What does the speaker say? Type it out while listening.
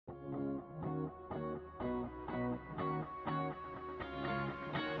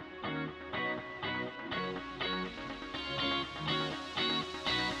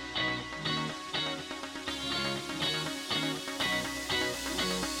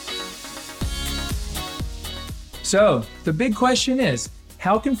So the big question is,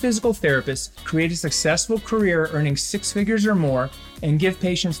 how can physical therapists create a successful career earning six figures or more and give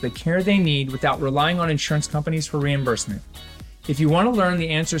patients the care they need without relying on insurance companies for reimbursement? If you want to learn the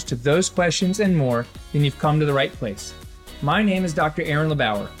answers to those questions and more, then you've come to the right place. My name is Dr. Aaron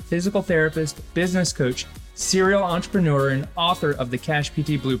LeBauer, physical therapist, business coach, serial entrepreneur, and author of the Cash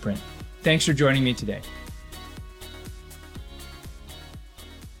PT Blueprint. Thanks for joining me today.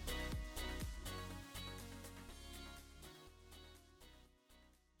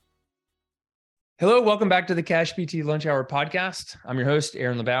 Hello, welcome back to the Cash PT Lunch Hour podcast. I'm your host,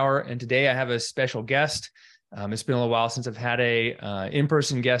 Aaron LeBauer, and today I have a special guest. It's been a little while since I've had a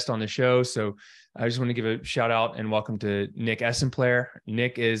in-person guest on the show, so I just want to give a shout out and welcome to Nick Esemplare.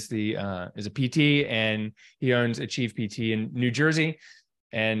 Nick is a PT, and he owns Achieve PT in New Jersey.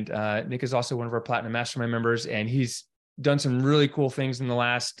 And Nick is also one of our Platinum Mastermind members, and he's done some really cool things in the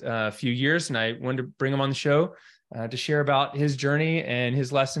last few years. And I wanted to bring him on the show to share about his journey and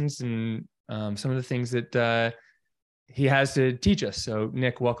his lessons and some of the things that he has to teach us. So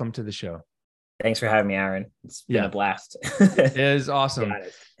Nick, welcome to the show. Thanks for having me, Aaron. It's been a blast. It is awesome.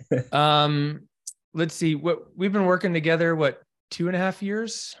 Let's see, we've been working together, 2.5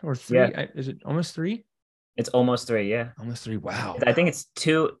 years or 3? Yeah. Is it almost 3? It's almost 3. Yeah. Almost 3. Wow. I think it's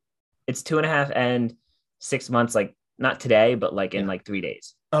 2.5 and 6 months, like not today, but like in like 3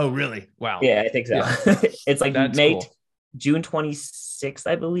 days. Oh, really? Wow. Yeah, I think so. Yeah. It's like June 26th,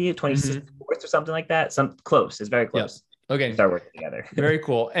 I believe, 26th or something like that. Close. It's very close. Yep. Okay. Start working together. Very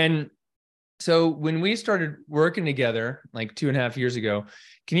cool. And so when we started working together, like 2.5 years ago,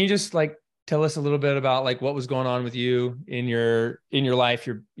 can you just tell us a little bit about what was going on with you in your life,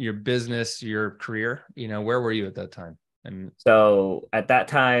 your business, your career? Where were you at that time? So at that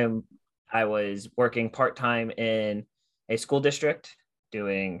time, I was working part-time in a school district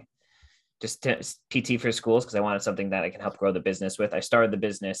doing just PT for schools because I wanted something that I can help grow the business with. I started the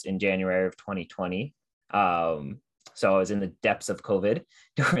business in January of 2020. So I was in the depths of COVID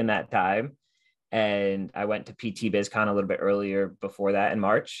during that time. And I went to PT BizCon a little bit earlier before that in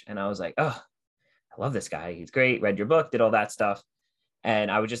March. And I was like, oh, I love this guy. He's great. Read your book, did all that stuff. And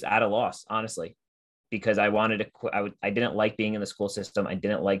I was just at a loss, honestly, because I wanted to quit. I didn't like being in the school system. I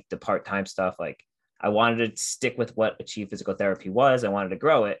didn't like the part-time stuff. I wanted to stick with what Achieve Physical Therapy was. I wanted to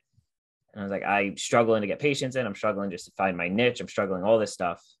grow it. And I was like, I'm struggling to get patients in. I'm struggling just to find my niche. I'm struggling all this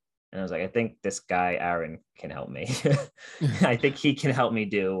stuff. And I was like, I think this guy, Aaron, can help me. I think he can help me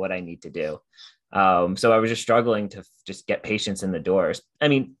do what I need to do. So I was just struggling to just get patients in the doors. I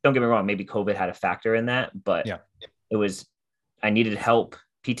mean, don't get me wrong, maybe COVID had a factor in that, but I needed help.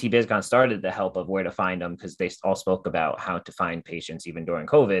 PT BizCon started the help of where to find them because they all spoke about how to find patients even during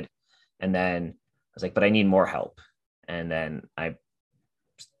COVID. And then I was like, but I need more help. And then I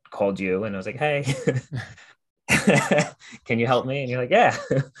called you and I was like, hey, can you help me? And you're like, yeah,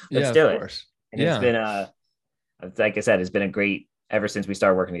 let's do it. And it's been like I said, it's been a great, ever since we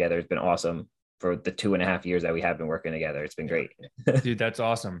started working together, it's been awesome for the 2.5 years that we have been working together. It's been great. Dude, that's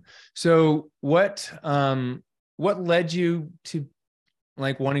awesome. So what led you to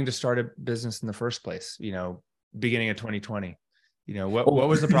wanting to start a business in the first place, beginning of 2020? What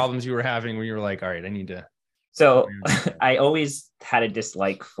was the problems you were having when you were like, all right, I need to. So I always had a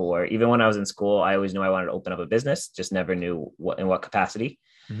dislike for, even when I was in school, I always knew I wanted to open up a business, just never knew in what capacity.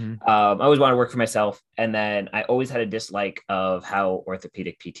 Mm-hmm. I always wanted to work for myself. And then I always had a dislike of how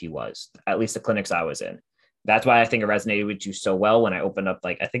orthopedic PT was, at least the clinics I was in. That's why I think it resonated with you so well when I opened up,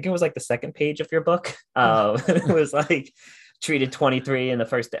 I think it was the second page of your book. It was treated 23 in the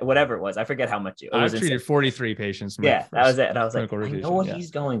first, whatever it was. I forget how much it was. I treated 43 patients. Yeah, that was it. And I was like, I know what he's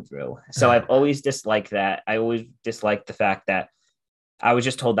going through. So I've always disliked that. I always disliked the fact that I was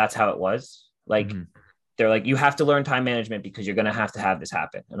just told that's how it was. They're like, you have to learn time management because you're going to have this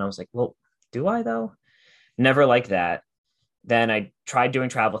happen. And I was like, well, do I though? Never like that. Then I tried doing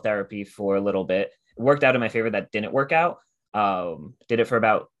travel therapy for a little bit. It worked out in my favor. That didn't work out. Did it for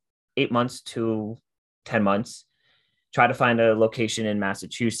about 8 months to 10 months. Try to find a location in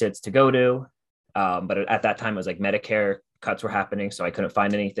Massachusetts to go to. But at that time, it was Medicare cuts were happening. So I couldn't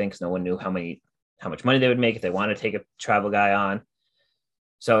find anything because no one knew how much money they would make if they wanted to take a travel guy on.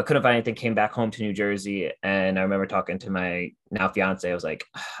 So I couldn't find anything, came back home to New Jersey. And I remember talking to my now fiance. I was like,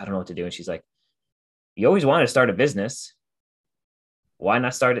 I don't know what to do. And she's like, you always wanted to start a business. Why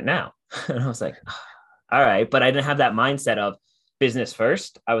not start it now? And I was like, all right. But I didn't have that mindset of business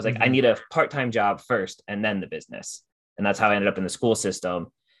first. I was like, I need a part-time job first and then the business. And that's how I ended up in the school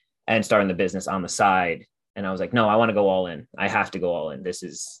system and starting the business on the side. And I was like, no, I want to go all in. I have to go all in. This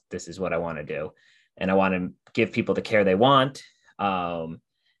is what I want to do. And I want to give people the care they want.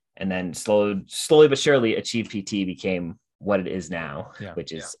 And then slowly but surely, Achieve PT became what it is now,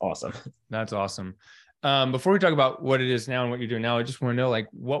 which is awesome. That's awesome. Before we talk about what it is now and what you're doing now, I just want to know, like,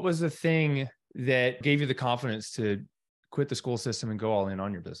 what was the thing that gave you the confidence to quit the school system and go all in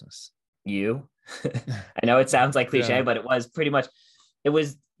on your business? I know it sounds like cliche, but it was pretty much, it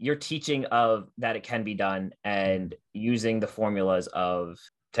was your teaching of that it can be done, and using the formulas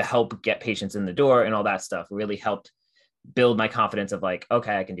to help get patients in the door and all that stuff really helped build my confidence of like,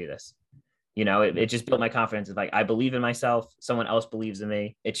 okay, I can do this. It just built my confidence of like, I believe in myself. Someone else believes in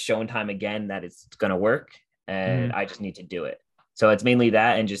me. It's shown time again that it's going to work, and I just need to do it. So it's mainly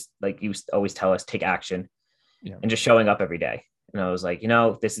that. And just like you always tell us, take action and just showing up every day. And I was like,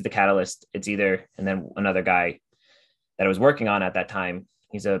 this is the catalyst. It's either, and then another guy that I was working on at that time,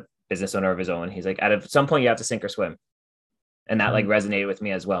 he's a business owner of his own. He's like, at some point you have to sink or swim. And that like resonated with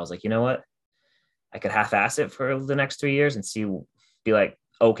me as well. I was like, you know what? I could half-ass it for the next 3 years and be like,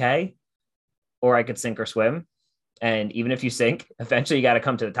 okay. Or I could sink or swim. And even if you sink, eventually you got to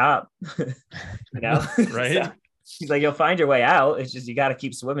come to the top, right? So he's like, you'll find your way out. It's just, you got to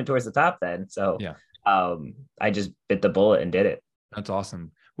keep swimming towards the top then. So I just bit the bullet and did it. That's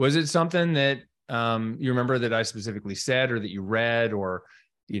awesome. Was it something that you remember that I specifically said, or that you read, or,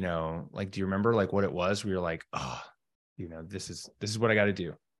 like, do you remember like what it was where you're like, oh, this is what I got to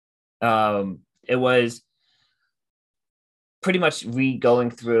do? It was pretty much going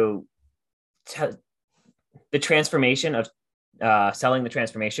through the transformation of selling the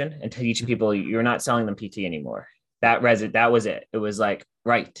transformation and teaching people you're not selling them PT anymore. That was it. It was like,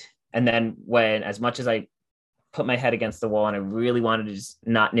 right. And then when, as much as I put my head against the wall and I really wanted to just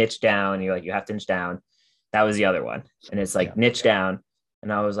not niche down, you're like, you have to niche down. That was the other one. And it's like, niche down.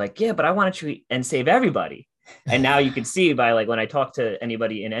 And I was like, yeah, but I want to treat and save everybody. And now you can see by like, when I talk to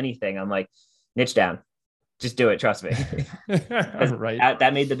anybody in anything, I'm like, niche down, just do it. Trust me. Right.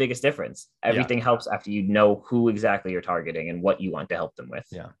 That made the biggest difference. Everything helps after you know who exactly you're targeting and what you want to help them with.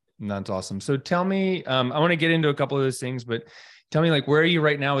 Yeah. That's awesome. So tell me, I want to get into a couple of those things, but tell me, like, where are you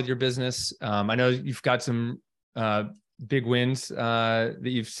right now with your business? I know you've got some big wins that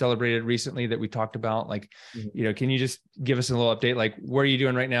you've celebrated recently that we talked about. Like, can you just give us a little update? Like, what are you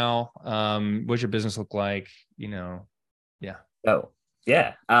doing right now? What's your business look like?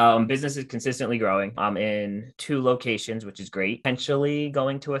 Business is consistently growing. I'm in 2 locations, which is great. Potentially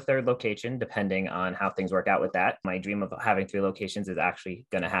going to a 3rd location, depending on how things work out with that. My dream of having 3 locations is actually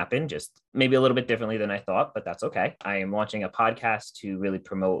going to happen, just maybe a little bit differently than I thought, but that's okay. I am launching a podcast to really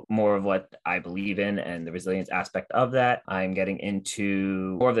promote more of what I believe in and the resilience aspect of that. I'm getting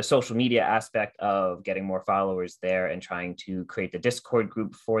into more of the social media aspect of getting more followers there and trying to create the Discord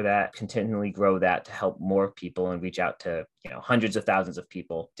group for that, continually grow that to help more people and reach out to hundreds of thousands of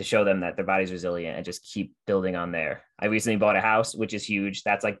people to show them that their body's resilient, and just keep building on there. I recently bought a house, which is huge.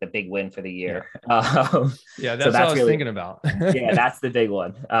 That's like the big win for the year. That's what I was thinking about. That's the big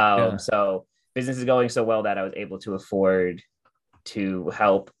one. So business is going so well that I was able to afford to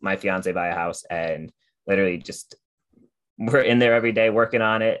help my fiance buy a house, and literally just we're in there every day working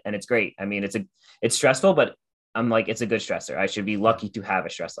on it, and it's great. I mean, it's stressful, but I'm like, it's a good stressor. I should be lucky to have a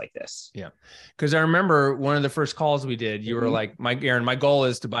stress like this. Yeah. Cause I remember one of the first calls we did, you were like, Aaron, my goal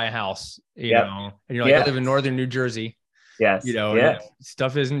is to buy a house, and you're like, I live in Northern New Jersey. Yes.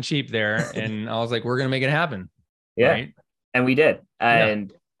 Stuff isn't cheap there. And I was like, we're going to make it happen. Yeah. Right? And we did.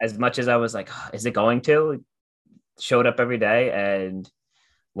 And as much as I was like, oh, is it going to? Showed up every day, and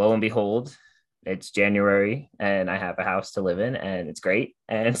lo and behold, it's January and I have a house to live in, and it's great.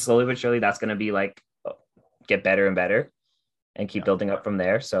 And slowly but surely that's going to be like, get better and better and keep building up from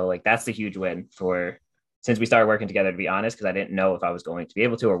there. So like, that's the huge win since we started working together, to be honest, because I didn't know if I was going to be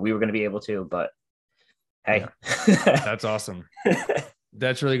able to, or we were going to be able to, but hey, that's awesome.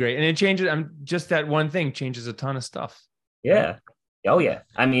 That's really great. And it changes. Just that one thing changes a ton of stuff. Yeah. Right? Oh yeah.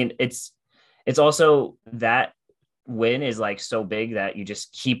 I mean, it's also that win is like so big that you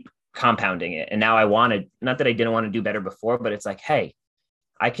just keep compounding it. And now not that I didn't want to do better before, but it's like, hey,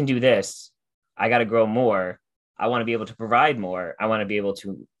 I can do this. I got to grow more. I want to be able to provide more. I want to be able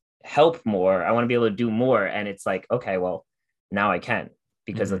to help more. I want to be able to do more. And it's like, okay, well, now I can,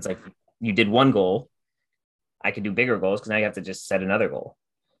 because it's like, you did one goal. I could do bigger goals, because now you have to just set another goal.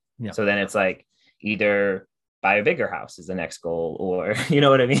 Yeah. So then it's like, either buy a bigger house is the next goal, or, you know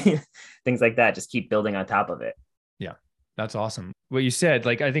what I mean? Things like that. Just keep building on top of it. Yeah. That's awesome. What you said,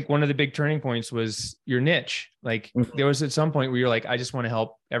 like, I think one of the big turning points was your niche. Like there was at some point where you're like, I just want to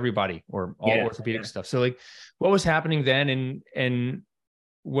help everybody, or all orthopedic stuff. So like, what was happening then? And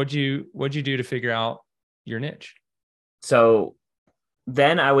what'd you do to figure out your niche? So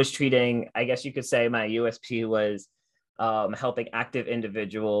then I was treating, I guess you could say my USP was helping active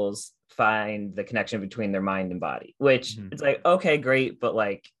individuals find the connection between their mind and body, which it's like, okay, great. But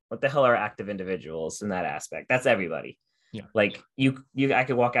like, what the hell are active individuals in that aspect? That's everybody. Yeah. Like I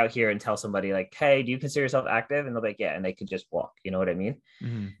could walk out here and tell somebody like, hey, do you consider yourself active? And they'll be like, yeah. And they could just walk, you know what I mean?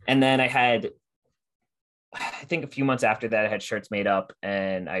 And then I think a few months after that, I had shirts made up,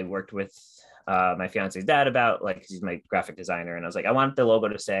 and I worked with my fiance's dad about, like, 'cause he's my graphic designer. And I was like, I want the logo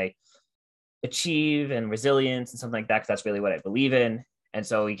to say achieve and resilience and something like that, because that's really what I believe in. And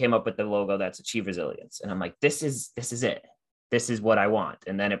so he came up with the logo that's achieve resilience. And I'm like, this is it. This is what I want.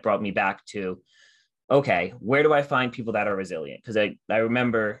 And then it brought me back to, okay, where do I find people that are resilient? Because I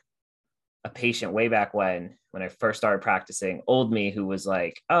remember a patient way back when I first started practicing, old me, who was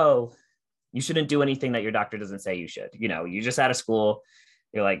like, oh, you shouldn't do anything that your doctor doesn't say you should. You know, you just out of school.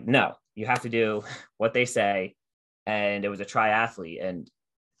 You're like, no, you have to do what they say. And it was a triathlete. And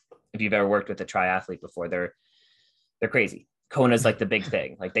if you've ever worked with a triathlete before, they're crazy. Kona's like the big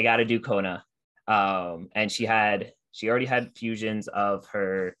thing. Like, they got to do Kona. And she already had fusions of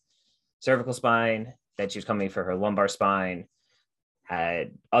her cervical spine, that she was coming for her lumbar spine,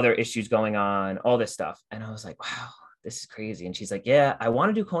 had other issues going on, all this stuff. And I was like, wow, this is crazy. And she's like, yeah, I want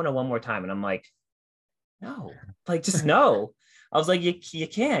to do Kona one more time. And I'm like, no, like, just no. I was like, you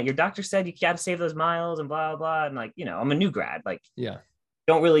can't. Your doctor said you got to save those miles and blah, blah. And like, you know, I'm a new grad. Like, yeah,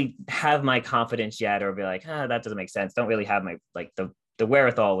 don't really have my confidence yet, or be like, that doesn't make sense. Don't really have my, like, the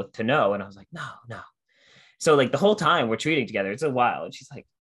wherewithal to know. And I was like, no. So like the whole time we're treating together, it's a while. And she's like,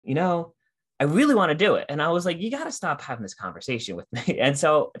 you know, I really want to do it. And I was like, you got to stop having this conversation with me. And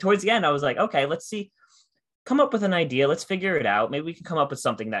so towards the end, I was like, okay, let's see, come up with an idea. Let's figure it out. Maybe we can come up with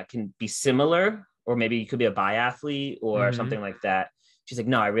something that can be similar, or maybe you could be a biathlete or something like that. She's like,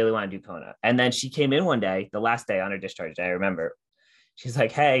 no, I really want to do Kona. And then she came in one day, the last day on her discharge day, I remember. She's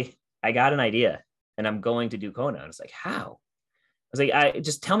like, hey, I got an idea and I'm going to do Kona. And I was like, how? I was like,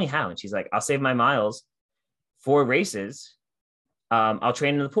 just tell me how. And she's like, I'll save my miles for races. I'll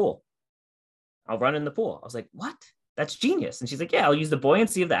train in the pool. I'll run in the pool. I was like, what? That's genius. And she's like, yeah, I'll use the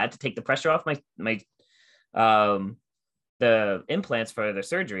buoyancy of that to take the pressure off my the implants for the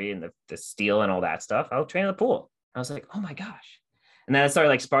surgery and the steel and all that stuff. I'll train in the pool. I was like, oh my gosh. And then it started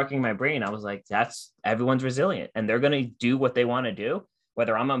like sparking my brain. I was like, everyone's resilient, and they're going to do what they want to do,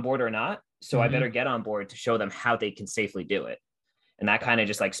 whether I'm on board or not. So I better get on board to show them how they can safely do it. And that kind of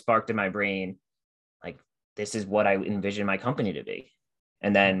just like sparked in my brain, like, this is what I envision my company to be.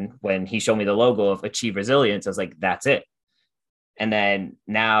 And then when he showed me the logo of Achieve Resilience, I was like, that's it. And then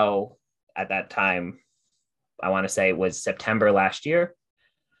now, at that time, I want to say it was September last year,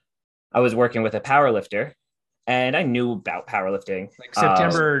 I was working with a power lifter, and I knew about powerlifting. Like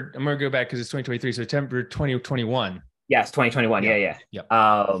September, I'm going to go back because it's 2023. So September 2021. Yes, 2021. Yeah.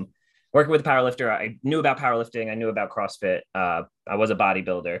 Working with a powerlifter, I knew about powerlifting. I knew about CrossFit. I was a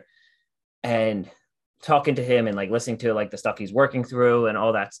bodybuilder, and talking to him and like listening to like the stuff he's working through and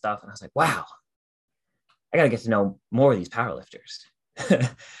all that stuff. And I was like, wow, I got to get to know more of these powerlifters.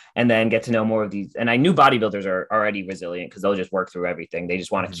 And then get to know more of these. And I knew bodybuilders are already resilient because they'll just work through everything. They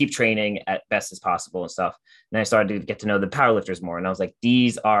just want to keep training at best as possible and stuff. And I started to get to know the powerlifters more. And I was like,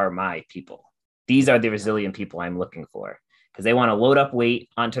 these are my people. These are the resilient people I'm looking for, because they want to load up weight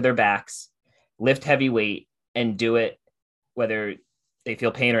onto their backs, lift heavy weight, and do it whether they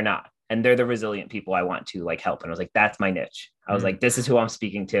feel pain or not. And they're the resilient people I want to like help. And I was like, that's my niche. I was like, this is who I'm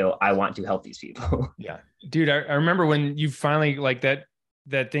speaking to. I want to help these people. Yeah, dude. I remember when you finally like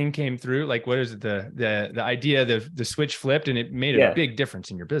that thing came through, like, what is it? The idea, the switch flipped, and it made a big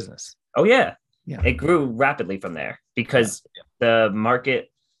difference in your business. Oh yeah. Yeah. It grew rapidly from there because the market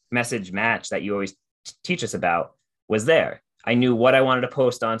message match that you always teach us about was there. I knew what I wanted to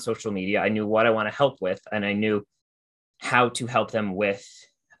post on social media. I knew what I want to help with, and I knew how to help them with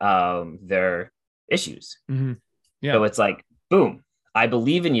their issues. Yeah. So it's like, boom, I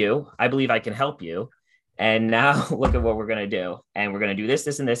believe in you. I believe I can help you. And now look at what we're going to do. And we're going to do this,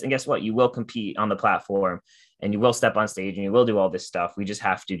 this, and this. And guess what? You will compete on the platform, and you will step on stage, and you will do all this stuff. We just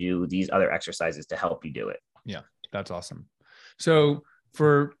have to do these other exercises to help you do it. Yeah. That's awesome. So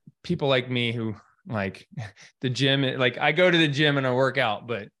for people like me who like the gym, like I go to the gym and I work out,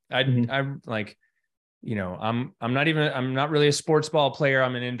 but I'm like, you know, I'm not really a sports ball player.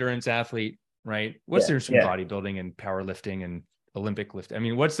 I'm an endurance athlete, right? What's there from bodybuilding and powerlifting and Olympic lift? I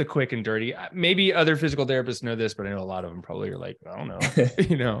mean, what's the quick and dirty? Maybe other physical therapists know this, but I know a lot of them probably are like, I don't know,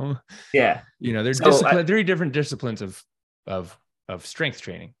 you know? Yeah. You know, there's three different disciplines of strength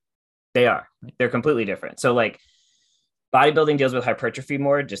training. They are. They're completely different. So like bodybuilding deals with hypertrophy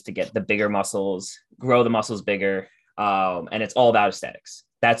more, just to get the bigger muscles, grow the muscles bigger. And it's all about aesthetics.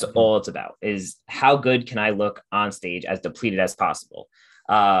 That's all it's about, is how good can I look on stage as depleted as possible.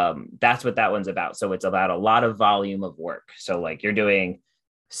 That's what that one's about. So it's about a lot of volume of work. So like you're doing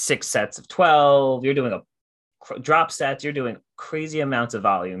 6 sets of 12, you're doing a drop sets, you're doing crazy amounts of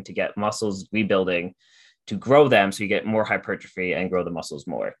volume to get muscles rebuilding, to grow them so you get more hypertrophy and grow the muscles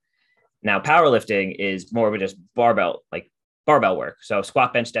more. Now, powerlifting is more of just barbell work. So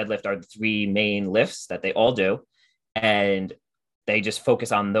squat, bench, deadlift are the 3 main lifts that they all do. And they just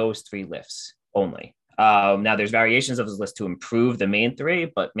focus on those 3 lifts only. Now there's variations of this list to improve the main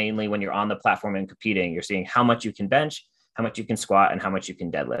 3, but mainly when you're on the platform and competing, you're seeing how much you can bench, how much you can squat, and how much you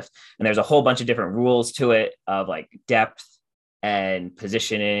can deadlift. And there's a whole bunch of different rules to it of like depth and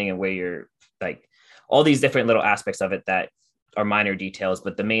positioning and where you're like all these different little aspects of it that are minor details.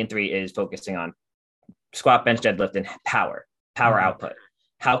 But the main 3 is focusing on squat, bench, deadlift, and power output.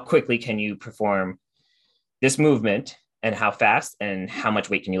 How quickly can you perform this movement, and how fast and how much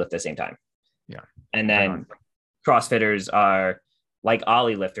weight can you lift at the same time? Yeah. And then CrossFitters are like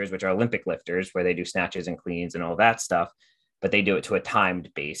Ollie lifters, which are Olympic lifters, where they do snatches and cleans and all that stuff, but they do it to a timed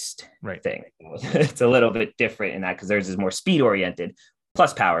based thing. It's a little bit different in that, because theirs is more speed oriented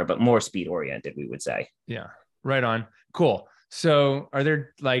plus power, but more speed oriented, we would say. Yeah. Right on. Cool. So are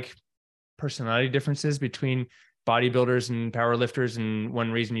there like personality differences between bodybuilders and powerlifters, and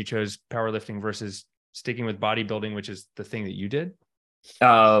one reason you chose powerlifting versus sticking with bodybuilding, which is the thing that you did?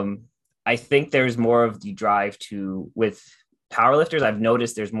 I think there's more of the drive with powerlifters. I've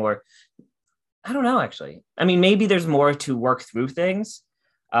noticed there's more, I don't know, actually. I mean, maybe there's more to work through things.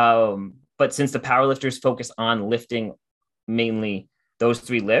 But since the powerlifters focus on lifting mainly those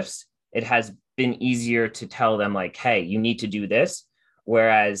 3 lifts, it has been easier to tell them like, hey, you need to do this.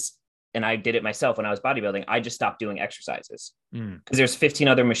 Whereas, and I did it myself when I was bodybuilding, I just stopped doing exercises because there's 15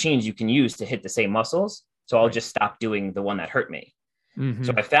 other machines you can use to hit the same muscles. So I'll just stop doing the one that hurt me.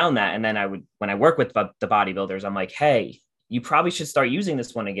 So I found that. And then when I work with the bodybuilders, I'm like, hey, you probably should start using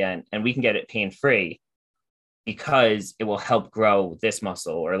this one again, and we can get it pain-free because it will help grow this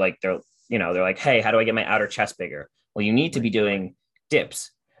muscle. Or like, they're like, hey, how do I get my outer chest bigger? Well, you need to be doing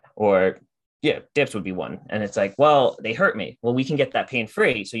dips, or dips would be one. And it's like, well, they hurt me. Well, we can get that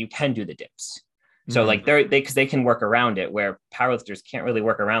pain-free, so you can do the dips. So like because they can work around it, where powerlifters can't really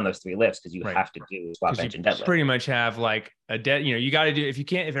work around those 3 lifts, because you have to do squat, bench, and deadlift. Pretty much have like a you got to do, if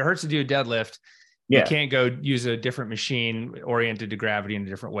it hurts to do a deadlift, you can't go use a different machine oriented to gravity in a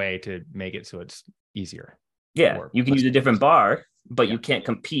different way to make it so it's easier. Yeah, you can use a different bar, but you can't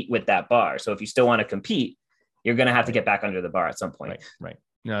compete with that bar. So if you still want to compete, you're going to have to get back under the bar at some point. Right.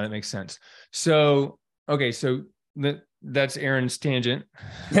 No, that makes sense. So, okay. So that's Aaron's tangent.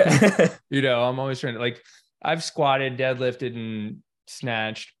 I'm always trying to, like, I've squatted, deadlifted, and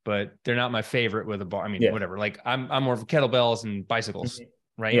snatched, but they're not my favorite with a bar. I mean, whatever. Like I'm more of kettlebells and bicycles.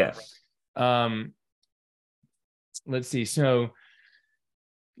 Right. Yeah. Let's see. So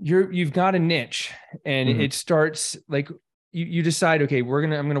you've got a niche, and it starts like you decide, okay, I'm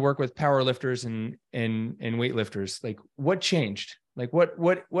going to work with power lifters and weightlifters. Like, what changed? Like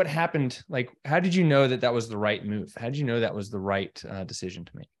what happened? Like, how did you know that was the right move? How did you know that was the right decision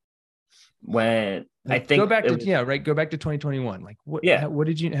to make? When like, I think go back to 2021. Like how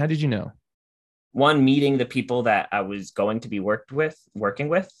did you know? One, meeting the people that I was going to be working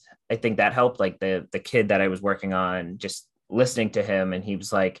with. I think that helped. Like the kid that I was working on, just listening to him, and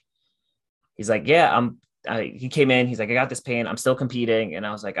he's like, yeah, he came in, he's like, I got this pain, I'm still competing. And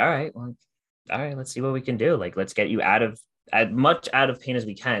I was like, all right, let's see what we can do. Like, let's get you as much out of pain as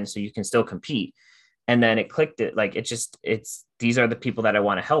we can, so you can still compete. And then it clicked. These are the people that I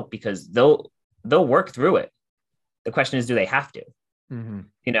want to help, because they'll work through it. The question is, do they have to?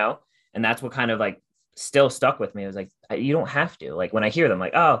 And that's what kind of like still stuck with me. I was like, you don't have to. Like, when I hear them,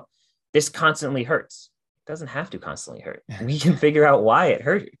 like, oh, this constantly hurts. It doesn't have to constantly hurt. We can figure out why it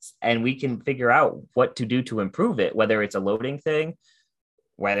hurts, and we can figure out what to do to improve it, whether it's a loading thing,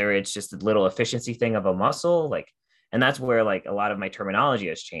 whether it's just a little efficiency thing of a muscle. Like, and that's where like a lot of my terminology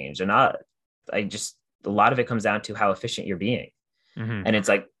has changed. And a lot of it comes down to how efficient you're being. And it's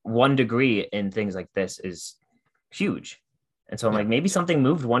like 1 degree in things like this is huge. And so I'm like, maybe something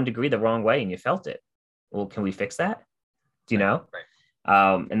moved 1 degree the wrong way and you felt it. Well, can we fix that? Do you know?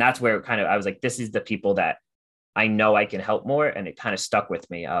 Right. And that's where I was like, this is the people that I know I can help more. And it kind of stuck with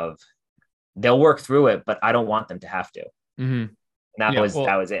me of, they'll work through it, but I don't want them to have to. And that was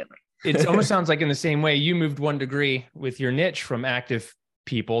it. It almost sounds like in the same way you moved 1 degree with your niche from active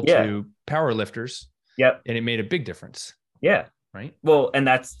people to power lifters. Yep. And it made a big difference. Yeah. Right. Well, and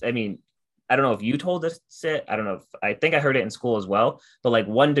I don't know if you told us it. I think I heard it in school as well, but like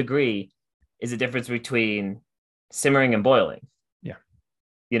 1 degree is the difference between simmering and boiling. Yeah.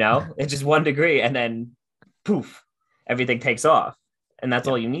 it's just 1 degree, and then poof, everything takes off. And that's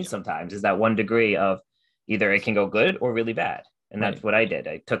Yeah. all you need sometimes, is that 1 degree of either it can go good or really bad. And that's what I did.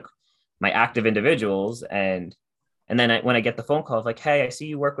 I took my active individuals, and then when I get the phone call of like, hey, I see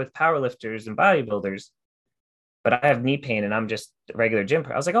you work with powerlifters and bodybuilders, but I have knee pain and I'm just a regular gym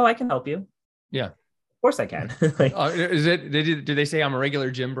pro. I was like, oh, I can help you. Yeah. Of course I can. Like, did they say I'm a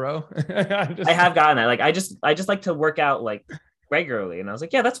regular gym bro? I have gotten that. Like, I just like to work out like regularly. And I was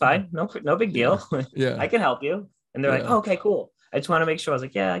like, yeah, that's fine. No big deal. Yeah. I can help you. And they're like, oh, okay, cool. I just want to make sure. I was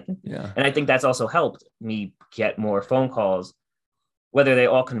like, yeah, I can. Yeah. And I think that's also helped me get more phone calls, whether they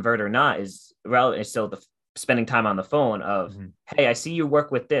all convert or not is relevant. It's still the spending time on the phone of, hey, I see you work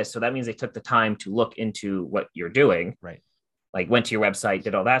with this. So that means they took the time to look into what you're doing. Right. Like went to your website,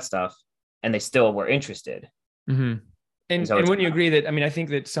 did all that stuff, and they still were interested. And wouldn't you agree that, I think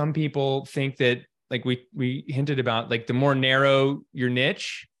that some people think that, like we hinted about, like the more narrow your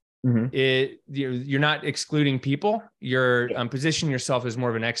niche, you're not excluding people, you're positioning yourself as more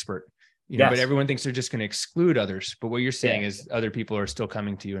of an expert, but everyone thinks they're just going to exclude others. But what you're saying is other people are still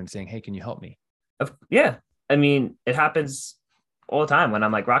coming to you and saying, hey, can you help me? Yeah. It happens all the time when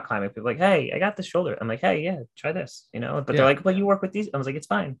I'm like rock climbing. People are like, hey, I got this shoulder. I'm like, hey, yeah, try this, but they're like, well, you work with these. I was like, it's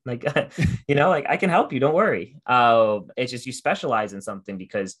fine. Like, like I can help you. Don't worry. It's just you specialize in something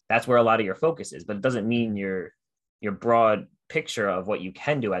because that's where a lot of your focus is, but it doesn't mean your broad picture of what you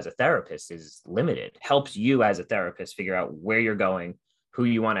can do as a therapist is limited. Helps you as a therapist figure out where you're going, who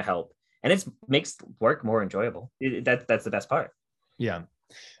you want to help. And it makes work more enjoyable. That's the best part. Yeah.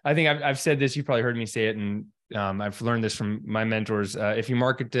 I think I've said this, you've probably heard me say it, and I've learned this from my mentors. If you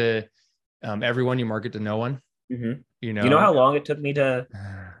market to everyone, you market to no one. Do you know how long it took me to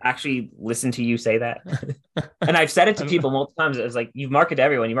actually listen to you say that? And I've said it to people multiple times. It's like, you've marketed to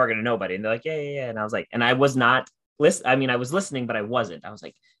everyone, you market to nobody. And they're like, yeah. And I was like, and I was not listening. I was listening, but I wasn't. I was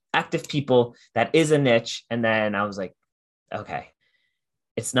like, active people, that is a niche. And then I was like, okay,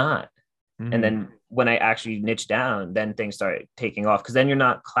 it's not. And then when I actually niche down, then things start taking off, because then you're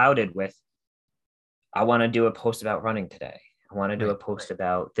not clouded with, I want to do a post about running today. I want to do a post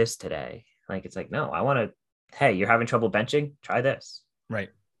about this today. Like, it's like, no, I want to, hey, you're having trouble benching? Try this. Right.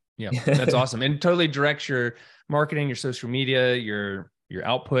 Yeah. That's awesome. And totally directs your marketing, your social media, your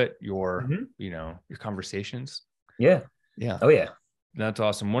output, your, your conversations. Yeah. Yeah. Oh yeah. That's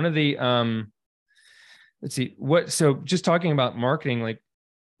awesome. One of the, let's see so just talking about marketing, like,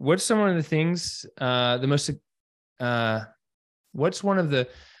 what's some of the things, what's one of the,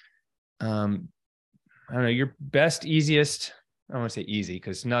 I don't know, your best, easiest, I don't want to say easy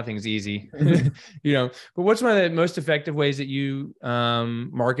because nothing's easy, but what's one of the most effective ways that you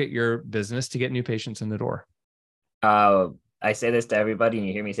market your business to get new patients in the door? I say this to everybody, and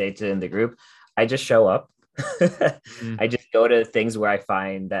you hear me say it in the group. I just show up. I just go to things where I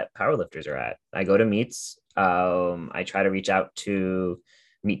find that powerlifters are at. I go to meets. I try to reach out to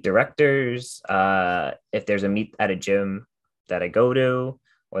meet directors. If there's a meet at a gym that I go to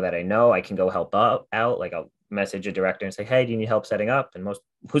or that I know, I can go help out. Like, I'll message a director and say, hey, do you need help setting up? And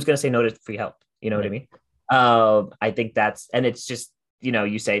who's going to say no to free help? You know what I mean? I think and it's just,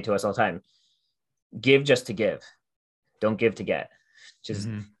 you say it to us all the time, give just to give, don't give to get. Just,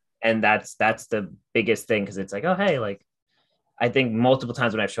 and that's the biggest thing. Cause it's like, oh, hey, like, I think multiple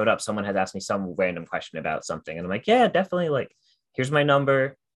times when I've showed up, someone has asked me some random question about something. And I'm like, yeah, definitely. Like, here's my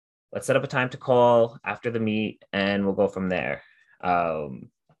number. Let's set up a time to call after the meet and we'll go from there.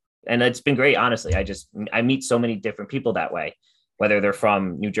 And it's been great, honestly. I meet so many different people that way, whether they're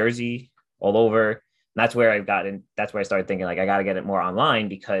from New Jersey, all over. And that's where that's where I started thinking, like, I got to get it more online,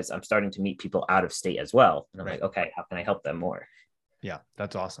 because I'm starting to meet people out of state as well. And I'm like, okay, how can I help them more? Yeah,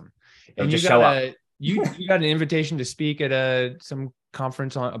 that's awesome. So and just show up. You got an invitation to speak at some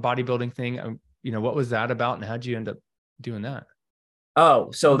conference on a bodybuilding thing. What was that about, and how'd you end up doing that? Oh,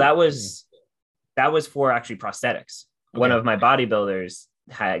 so that was for actually prosthetics. Okay. One of my bodybuilders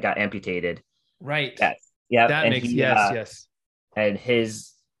got amputated. Right. Yes. Yeah. That makes yes. And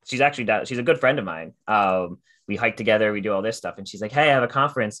she's a good friend of mine. We hike together, we do all this stuff. And she's like, hey, I have a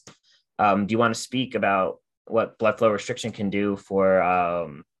conference. Do you want to speak about what blood flow restriction can do for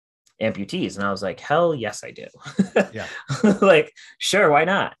amputees? And I was like, hell yes, I do. Yeah. Like, sure, why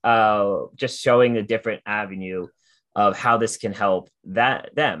not? Just showing a different avenue of how this can help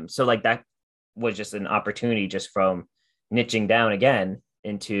them. So like, that was just an opportunity, just from niching down again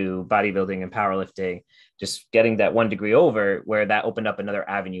into bodybuilding and powerlifting, just getting that 1 degree over, where that opened up another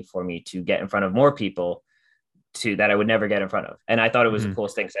avenue for me to get in front of more people that I would never get in front of. And I thought it was the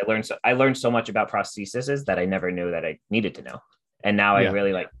coolest thing. I learned so much about prostheses that I never knew that I needed to know. And now I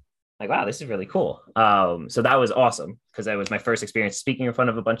really like, wow, this is really cool. So that was awesome because that was my first experience speaking in front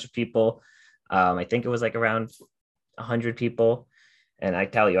of a bunch of people. I think it was like around 100 people. And I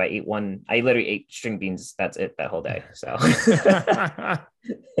tell you, I literally ate string beans. That's it that whole day. So I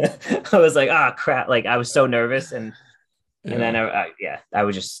was like, ah, crap. Like I was so nervous. And then I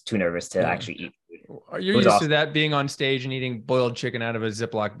was just too nervous to actually eat food. You're used to that being on stage and eating boiled chicken out of a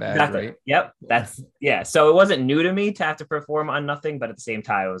Ziploc bag, exactly. Right? Yep. So it wasn't new to me to have to perform on nothing, but at the same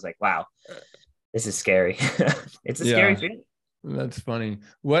time, I was like, wow, this is scary. It's a scary feeling. That's funny.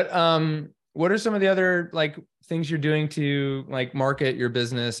 What are some of the other like things you're doing to like market your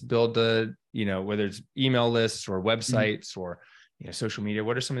business, build the, whether it's email lists or websites or, social media?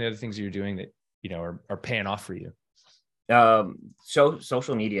 What are some of the other things you're doing that, are paying off for you? So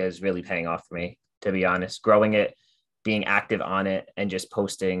social media is really paying off for me, to be honest. Growing it, being active on it, and just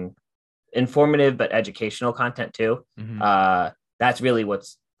posting informative but educational content too. That's really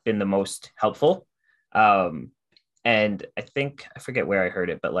what's been the most helpful. And I forget where I heard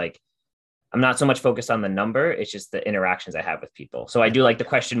it, but like I'm not so much focused on the number. It's just the interactions I have with people. So I do like the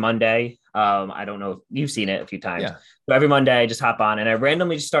question Monday. I don't know if you've seen it a few times. Yeah. So every Monday I just hop on and I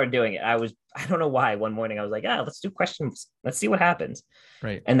randomly just started doing it. I don't know why. One morning I was like, let's do questions. Let's see what happens.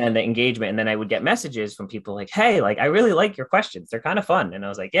 Right. And then the engagement. And then I would get messages from people like, hey, like, I really like your questions. They're kind of fun. And I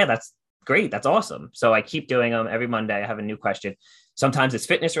was like, yeah, that's great. That's awesome. So I keep doing them every Monday. I have a new question. Sometimes it's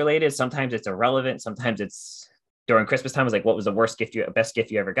fitness related. Sometimes it's irrelevant. Sometimes it's during Christmas time. I was like, what was the best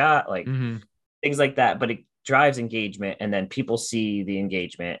gift you ever got? Like things like that. But it drives engagement. And then people see the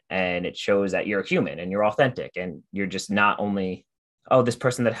engagement and it shows that you're a human and you're authentic. And you're just not only, this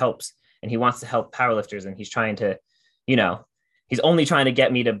person that helps and he wants to help powerlifters and he's trying to, he's only trying to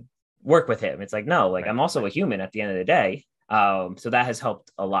get me to work with him. It's like, no, like I'm also a human at the end of the day. So that has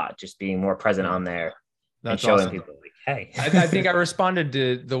helped a lot, just being more present on there. That's and showing awesome. People like, hey. I think I responded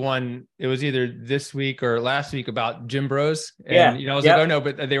to the one, it was either this week or last week about gym bros. And, I was like, oh no,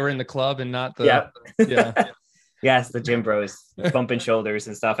 but they were in the club and not the, Yes, the gym bros bumping shoulders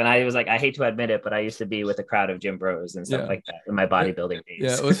and stuff. And I was like, I hate to admit it, but I used to be with a crowd of gym bros and stuff like that in my bodybuilding days.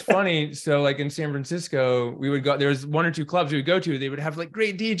 Yeah, it was funny. So like in San Francisco, we would go, there was one or two clubs we would go to, they would have like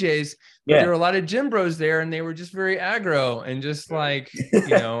great DJs, but there were a lot of gym bros there and they were just very aggro and just like,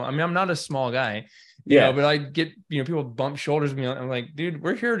 I mean, I'm not a small guy, but I get, people bump shoulders with me. I'm like, dude,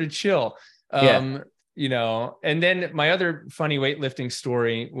 we're here to chill. And then my other funny weightlifting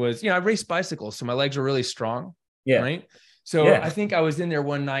story was, I race bicycles. So my legs are really strong. Yeah. Right. So I think I was in there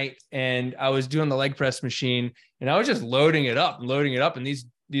one night and I was doing the leg press machine and I was just loading it up. And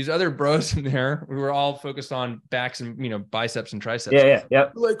these other bros in there, we were all focused on backs and, biceps and triceps. Yeah.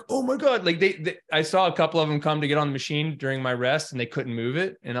 Like, oh my God. Like I saw a couple of them come to get on the machine during my rest and they couldn't move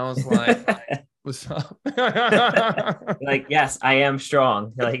it. And I was like, what's up? Like, yes, I am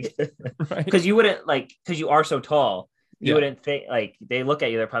strong. Like, because you wouldn't because you are so tall. You wouldn't think they look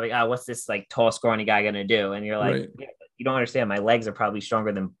at you. They're probably, what's this like tall, scrawny guy going to do? And you're like, you don't understand. My legs are probably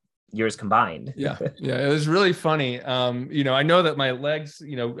stronger than yours combined. Yeah. It was really funny. I know that my legs,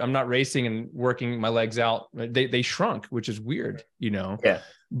 I'm not racing and working my legs out. They shrunk, which is weird,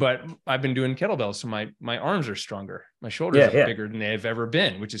 but I've been doing kettlebells. So my arms are stronger. My shoulders are bigger than they've ever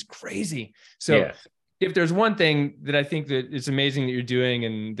been, which is crazy. So if there's one thing that I think that it's amazing that you're doing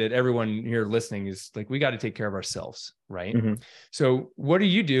and that everyone here listening is like, we got to take care of ourselves. Right. So what do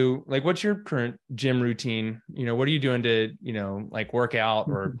you do? Like, what's your current gym routine? What are you doing to, like work out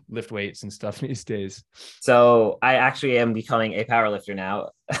or lift weights and stuff these days? So I actually am becoming a powerlifter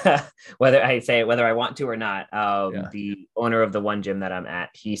now, whether I want to or not. The owner of the one gym that I'm at,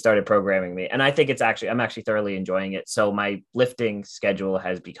 he started programming me. And I think I'm actually thoroughly enjoying it. So my lifting schedule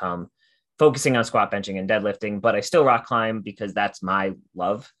has become focusing on squat, benching, and deadlifting, but I still rock climb because that's my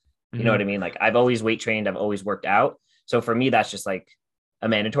love. You know what I mean? Like I've always weight trained, I've always worked out. So for me, that's just like a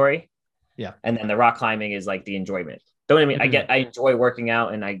mandatory. Yeah. And then the rock climbing is like the enjoyment. Don't I mean, I enjoy working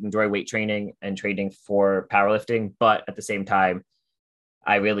out and I enjoy weight training and training for powerlifting, but at the same time,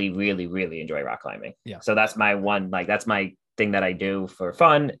 I really, really, really enjoy rock climbing. Yeah. So that's my that's my thing that I do for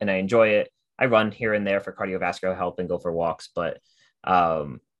fun and I enjoy it. I run here and there for cardiovascular health and go for walks, but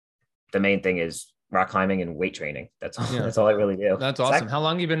the main thing is rock climbing and weight training. That's all. That's all I really do. That's awesome. How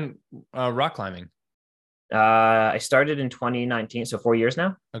long have you been rock climbing? I started in 2019, so 4 years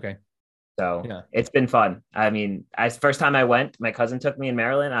now. Okay. So it's been fun. I mean, first time I went, my cousin took me in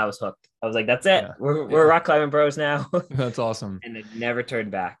Maryland. I was hooked. I was like, that's it. We're rock climbing bros now. That's awesome. And it never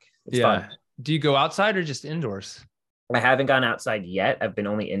turned back. It's fun. Do you go outside or just indoors? I haven't gone outside yet. I've been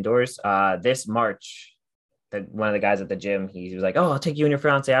only indoors. This March, one of the guys at the gym, he was like, oh, I'll take you and your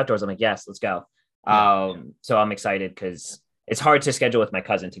fiance outdoors. I'm like, yes, let's go. So I'm excited because it's hard to schedule with my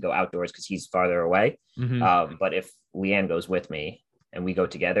cousin to go outdoors because he's farther away. But if Leanne goes with me and we go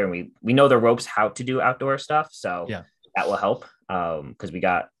together, and we know the ropes how to do outdoor stuff, so that will help. Because we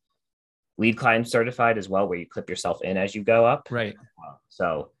got lead climb certified as well, where you clip yourself in as you go up. Right.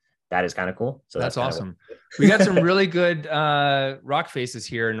 So that is kind of cool. So that's awesome. We got some really good rock faces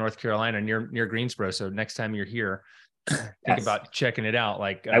here in North Carolina near Greensboro. So next time you're here, think about checking it out.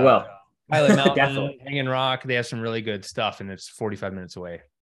 Like I will. Pilot Mountain, Hanging Rock. They have some really good stuff, and it's 45 minutes away.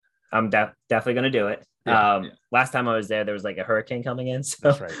 I'm definitely going to do it. Last time I was there was like a hurricane coming in. So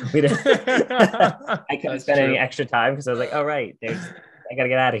that's right. We didn't, I couldn't spend any extra time because I was like, oh, right. I got to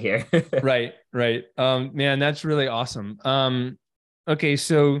get out of here. Right. Man, that's really awesome. Okay.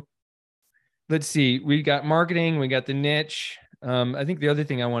 So let's see. We got marketing, we got the niche. I think the other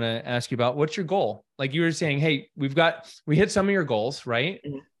thing I want to ask you about, what's your goal? Like you were saying, hey, we hit some of your goals, right?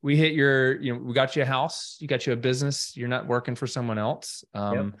 Mm-hmm. We hit we got you a house, you got you a business, you're not working for someone else.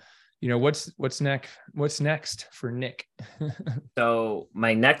 What's next for Nick? So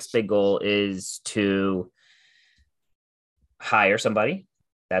my next big goal is to hire somebody.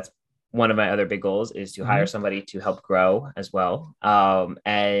 That's one of my other big goals, is to hire somebody to help grow as well.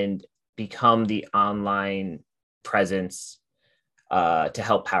 And become the online presence to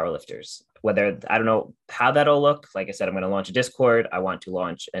help powerlifters. Whether, I don't know how that'll look. Like I said, I'm going to launch a Discord. I want to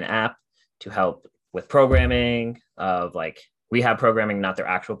launch an app to help with programming of like rehab programming, not their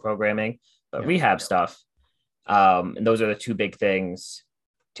actual programming, but rehab stuff. And those are the two big things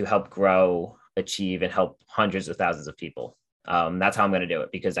to help grow, achieve, and help hundreds of thousands of people. That's how I'm going to do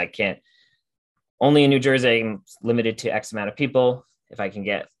it, because I can't, only in New Jersey, I'm limited to X amount of people. If I can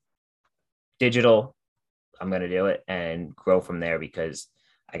get digital, I'm going to do it and grow from there, because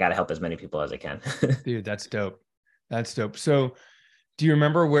I got to help as many people as I can. Dude, that's dope. So do you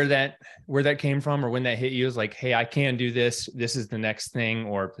remember where that came from, or when that hit you? Is like, hey, I can do this. This is the next thing,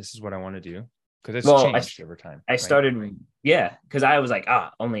 or this is what I want to do. Because it's changed over time. I started, because I was like,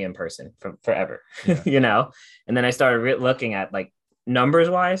 only in person forever, and then I started looking at like numbers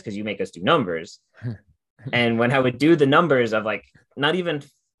wise, because you make us do numbers. And when I would do the numbers of like,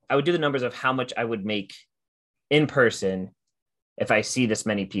 I would do the numbers of how much I would make in person if I see this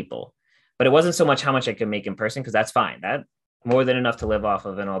many people. But it wasn't so much how much I could make in person, because that's fine. That more than enough to live off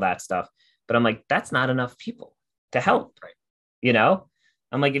of and all that stuff. But I'm like, that's not enough people to help. Right.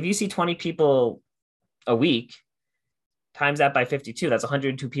 I'm like, if you see 20 people a week, times that by 52, that's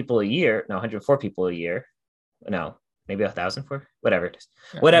 102 people a year. No, 104 people a year. No, maybe 1,000 for whatever it is.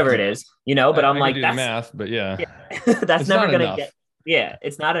 Whatever it is, but I'm like, that's math, but that's never going to get. Yeah,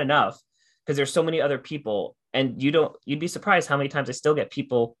 it's not enough, because there's so many other people, and you'd be surprised how many times I still get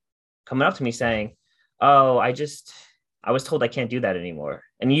people coming up to me saying, oh, I was told I can't do that anymore.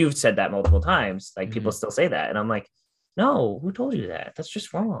 And you've said that multiple times, like people still say that. And I'm like, no, who told you that? That's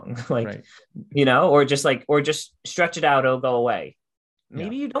just wrong. Like, or just stretch it out. It'll go away.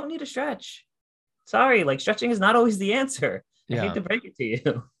 Maybe you don't need to stretch. Sorry. Like, stretching is not always the answer. I hate to break it to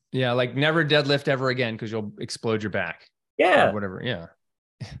you. Yeah. Like, never deadlift ever again, because you'll explode your back. Yeah. Or whatever. Yeah.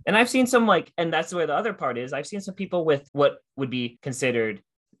 And I've seen some and that's where the other part is. I've seen some people with what would be considered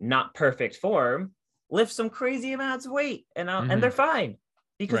not perfect form lift some crazy amounts of weight, and they're fine,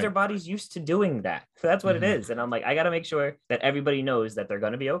 because their body's used to doing that. So that's what it is. And I'm like, I got to make sure that everybody knows that they're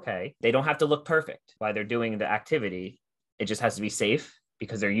going to be okay. They don't have to look perfect while they're doing the activity. It just has to be safe,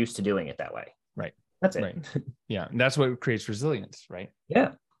 because they're used to doing it that way. Right. That's it. Right. Yeah. And that's what creates resilience. Right.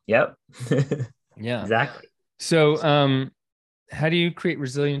 Yeah. Yep. Yeah. Exactly. So, how do you create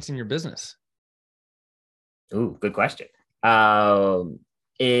resilience in your business? Ooh, good question.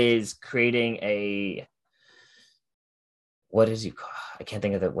 Is creating what is you call? I can't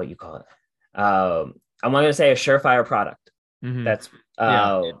think of what you call it. I'm not going to say a surefire product. That's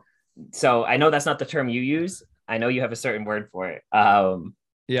so I know that's not the term you use. I know you have a certain word for it.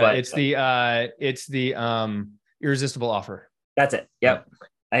 It's the irresistible offer. That's it. Yep.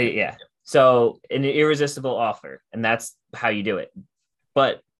 So an irresistible offer, and that's how you do it.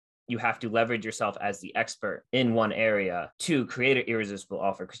 But you have to leverage yourself as the expert in one area to create an irresistible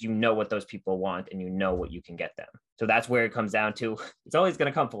offer, because you know what those people want and you know what you can get them. So that's where it comes down to. It's always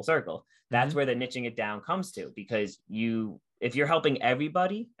going to come full circle. That's where the niching it down comes to, because if you're helping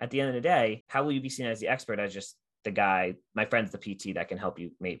everybody at the end of the day, how will you be seen as the expert, as just the guy, my friend's the PT that can help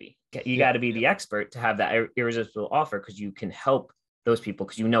you? Maybe you got to be the expert to have that irresistible offer, because you can help those people,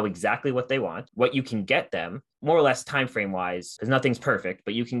 because you know exactly what they want, what you can get them, more or less time frame wise, because nothing's perfect,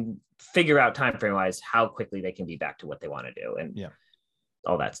 but you can figure out time frame wise how quickly they can be back to what they want to do, and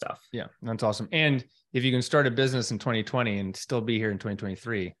all that stuff. Yeah, that's awesome. And if you can start a business in 2020 and still be here in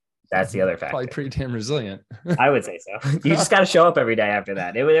 2023, That's the other Probably factor. pretty damn resilient. I would say so. You just got to show up every day after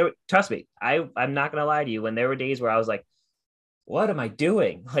that. Trust me, I'm not going to lie to you. When there were days where I was like, what am I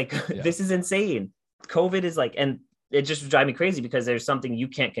doing? Like, Yeah. this is insane. COVID is like, and it just drive me crazy because there's something you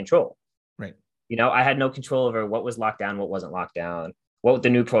can't control. Right. I had no control over what was locked down, what wasn't locked down, what the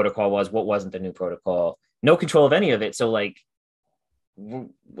new protocol was, what wasn't the new protocol. No control of any of it. So like,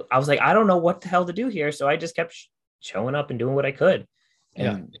 I was like, I don't know what the hell to do here. So I just kept showing up and doing what I could.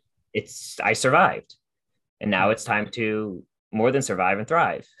 And I survived. And now it's time to more than survive and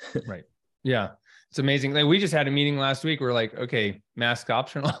thrive. Right. Yeah. It's amazing. Like we just had a meeting last week. We're like, okay, mask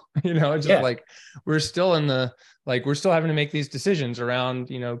optional, like we're still we're still having to make these decisions around,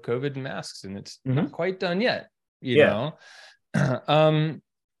 COVID and masks, and it's not quite done yet, know?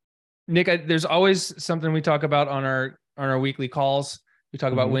 Nick, there's always something we talk about on our weekly calls. We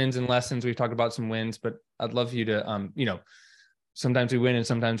talk about wins and lessons. We've talked about some wins, but I'd love for you to, sometimes we win and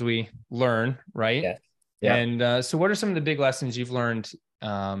sometimes we learn, right? Yeah. Yeah. And so what are some of the big lessons you've learned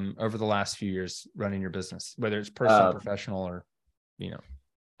over the last few years running your business, whether it's personal, professional, or,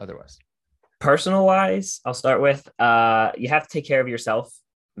 otherwise? Personal wise, I'll start with, you have to take care of yourself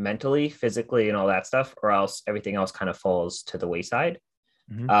mentally, physically, and all that stuff, or else everything else kind of falls to the wayside.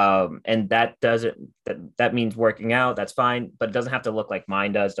 And that means working out. That's fine, but it doesn't have to look like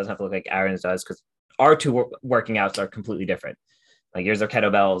mine does. Doesn't have to look like Aaron's does, because our two working outs are completely different. Like yours are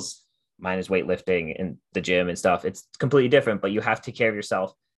kettlebells, mine is weightlifting in the gym and stuff. It's completely different, but you have to take care of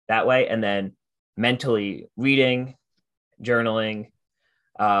yourself that way. And then mentally, reading, journaling,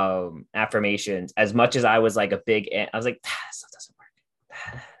 affirmations. As much as I was like I was like, this stuff doesn't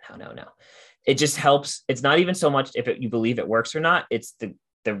work. No. It just helps. It's not even so much if you believe it works or not. It's the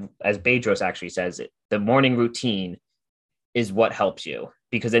as Bedros actually says it, the morning routine is what helps you,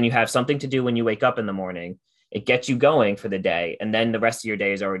 because then you have something to do when you wake up in the morning. It gets you going for the day, and then the rest of your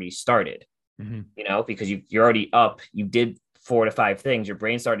day is already started. Because you're already up. You did 4 to 5 things. Your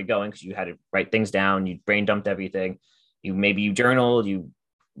brain started going because you had to write things down. You brain dumped everything. You journaled. You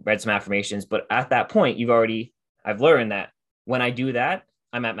read some affirmations. But at that point, I've learned that when I do that,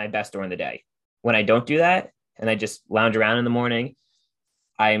 I'm at my best during the day. When I don't do that and I just lounge around in the morning,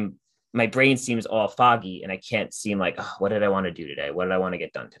 my brain seems all foggy and I can't seem like, oh, what did I want to do today? What did I want to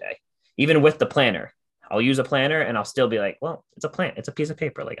get done today? Even with the planner, I'll use a planner and I'll still be like, well, it's a plan. It's a piece of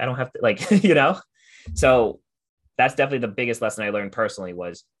paper. Like I don't have to So that's definitely the biggest lesson I learned personally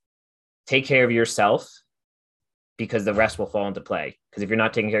was take care of yourself, because the rest will fall into play. Because if you're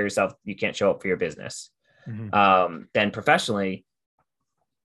not taking care of yourself, you can't show up for your business. Then professionally,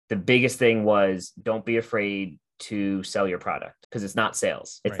 the biggest thing was don't be afraid to sell your product, because it's not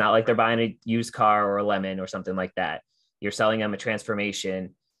sales. It's not like they're buying a used car or a lemon or something like that. You're selling them a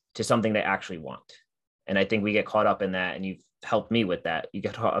transformation to something they actually want. And I think we get caught up in that, and you've helped me with that. You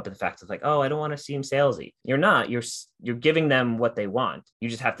get caught up in the fact of like, oh, I don't want to seem salesy. You're not. You're giving them what they want. You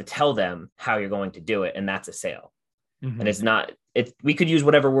just have to tell them how you're going to do it, and that's a sale. And it's not. We could use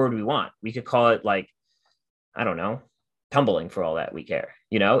whatever word we want. We could call it like, I don't know, tumbling for all that we care.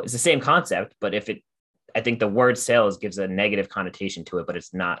 It's the same concept, but I think the word sales gives a negative connotation to it, but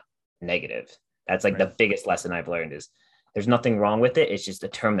it's not negative. That's like the biggest lesson I've learned is there's nothing wrong with it. It's just a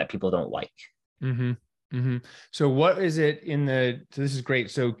term that people don't like. So what is it so this is great.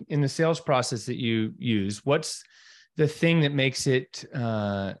 So in the sales process that you use, what's the thing that makes it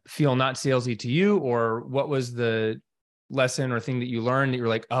feel not salesy to you? Or what was the lesson or thing that you learned that you're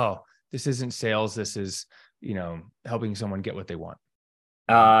like, oh, this isn't sales. This is, helping someone get what they want?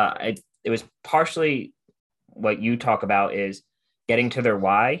 It was partially what you talk about is getting to their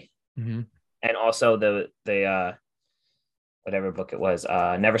why. And also the whatever book it was,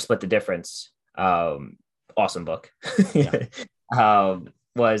 Never Split the Difference. Awesome book.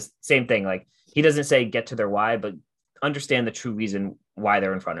 Was same thing. Like he doesn't say get to their why, but understand the true reason why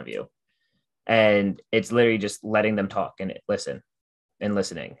they're in front of you. And it's literally just letting them talk and listen and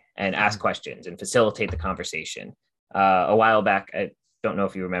listening and ask questions and facilitate the conversation. A while back, I don't know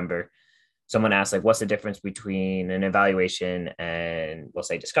if you remember, someone asked like, what's the difference between an evaluation and we'll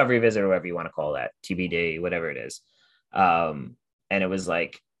say discovery visit or whatever you want to call that, TBD, whatever it is. And it was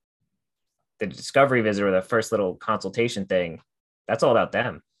like the discovery visit or the first little consultation thing, that's all about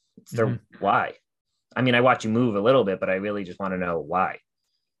them. It's their why. I mean, I watch you move a little bit, but I really just want to know why.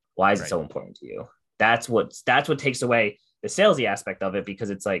 Why is it so important to you? That's what takes away the salesy aspect of it, because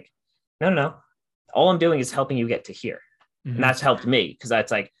it's like, no. All I'm doing is helping you get to here. And that's helped me, because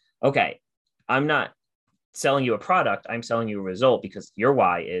that's like, okay, I'm not selling you a product. I'm selling you a result, because your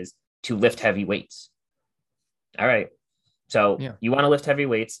why is to lift heavy weights. All right. So you want to lift heavy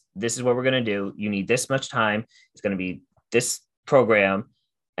weights. This is what we're going to do. You need this much time. It's going to be this program.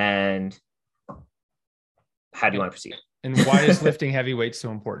 And how do you want to proceed? And why is lifting heavy weights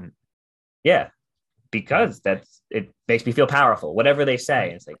so important? Yeah, because it makes me feel powerful. Whatever they say,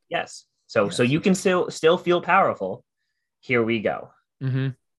 Right. it's like, yes. So you can still feel powerful. Here we go. Mm-hmm.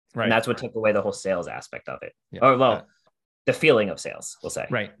 Right. And that's what took away the whole sales aspect of it. Yeah. Or the feeling of sales, we'll say.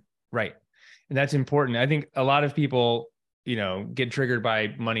 Right. Right. And that's important. I think a lot of people, get triggered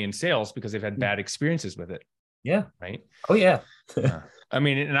by money and sales because they've had bad experiences with it. Yeah. Right. Oh yeah. I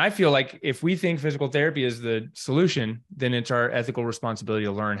mean, and I feel like if we think physical therapy is the solution, then it's our ethical responsibility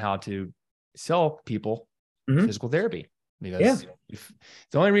to learn how to sell people physical therapy, because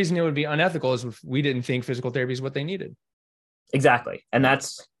the only reason it would be unethical is if we didn't think physical therapy is what they needed. Exactly. And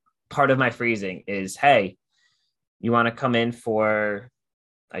that's part of my freezing is, hey, you want to come in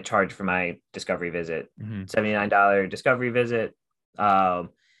I charge for my discovery visit, $79 discovery visit.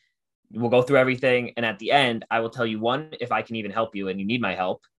 We'll go through everything. And at the end, I will tell you, one, if I can even help you and you need my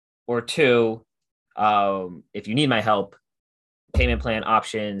help, or two, if you need my help, payment plan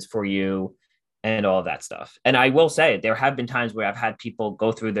options for you and all of that stuff. And I will say there have been times where I've had people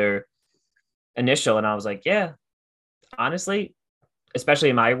go through their initial and I was like, yeah, honestly, especially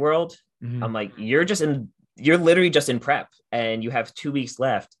in my world, I'm like, you're literally just in prep and you have 2 weeks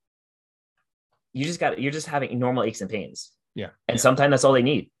left. You're just having normal aches and pains. Yeah. And sometimes that's all they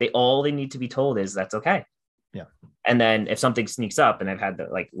need. All they need to be told is that's okay. Yeah. And then if something sneaks up and I've had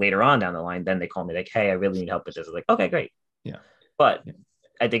later on down the line, then they call me like, hey, I really need help with this. I'm like, okay, great. Yeah. But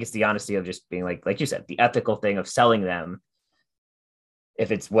I think it's the honesty of just being like you said, the ethical thing of selling them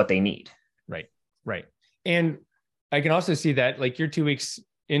if it's what they need. Right. Right. And I can also see that you're 2 weeks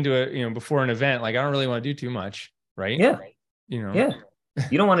into before an event, I don't really want to do too much. Right. Yeah. Yeah.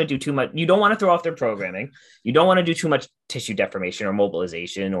 You don't want to do too much. You don't want to throw off their programming. You don't want to do too much tissue deformation or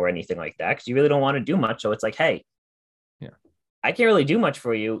mobilization or anything like that, because you really don't want to do much. So it's like, hey, I can't really do much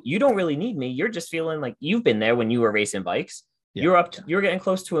for you. You don't really need me. You're just feeling like you've been there when you were racing bikes. Yeah. You're getting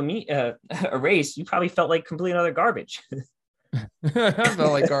close to a race. You probably felt like complete other garbage. I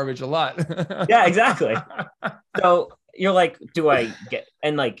felt like garbage a lot. Yeah, exactly. So you're like, do I get,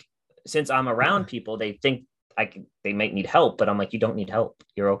 and since I'm around people, they think they might need help, but I'm like, you don't need help.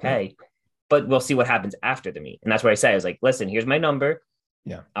 You're okay. Yeah. But we'll see what happens after the meet. And that's what I say. I was like, listen, here's my number.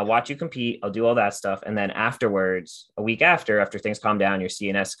 Yeah. I'll watch you compete. I'll do all that stuff. And then afterwards, a week after things calm down, your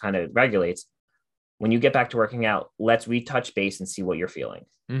CNS kind of regulates. When you get back to working out, let's retouch base and see what you're feeling.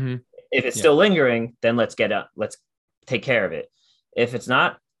 Mm-hmm. If it's still lingering, then let's take care of it. If it's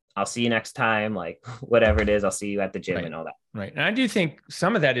not, I'll see you next time. Whatever it is, I'll see you at the gym and all that. Right. And I do think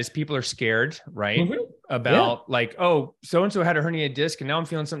some of that is people are scared, right? About oh, so-and-so had a herniated disc and now I'm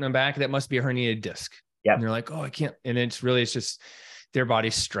feeling something in the back. That must be a herniated disc. Yeah. And they're like, oh, I can't. And it's just their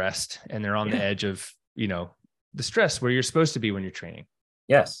body's stressed and they're on the edge of, the stress where you're supposed to be when you're training.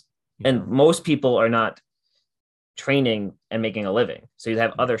 Yes. And most people are not training and making a living. So you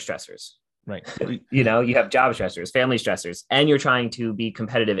have other stressors. Right. You have job stressors, family stressors, and you're trying to be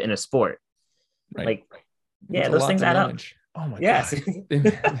competitive in a sport. Right. Those things add up. Oh my God.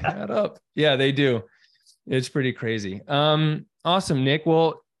 They add up. Yeah, they do. It's pretty crazy. Awesome, Nick.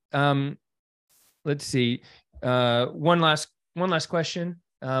 Well, let's see. One last question.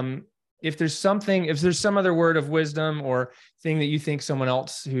 If there's some other word of wisdom or thing that you think someone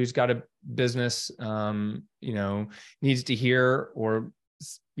else who's got a business, needs to hear, or,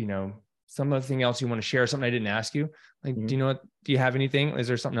 something else you want to share, something I didn't ask you, do you have anything? Is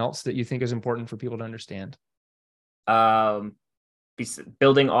there something else that you think is important for people to understand?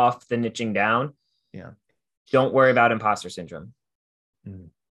 Building off the niching down. Yeah. Don't worry about imposter syndrome.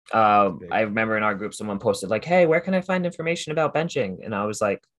 I remember in our group, someone posted hey, where can I find information about benching? And I was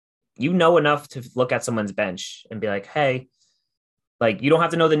like, enough to look at someone's bench and be like, hey, you don't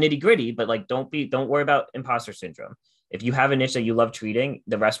have to know the nitty gritty, but don't worry about imposter syndrome. If you have a niche that you love treating,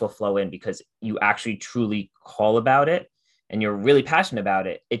 the rest will flow in because you actually truly call about it and you're really passionate about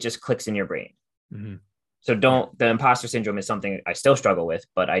it. It just clicks in your brain. Mm-hmm. So the imposter syndrome is something I still struggle with,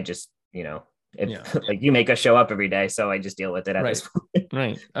 but I just, you make us show up every day. So I just deal with it at this point.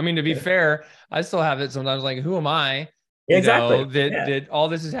 Right. I mean, to be fair, I still have it sometimes. Who am I? Exactly. That all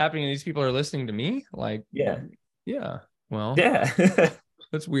this is happening and these people are listening to me. Yeah. Well,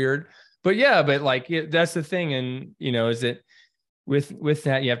 that's weird. But that's the thing. And, is that with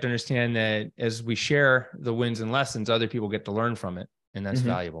that, you have to understand that as we share the wins and lessons, other people get to learn from it. And that's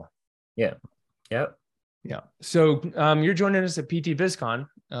valuable. Yeah. Yep. Yeah. So you're joining us at PT BizCon.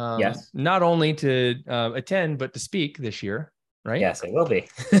 Yes. Not only to attend, but to speak this year, right? Yes, it will be.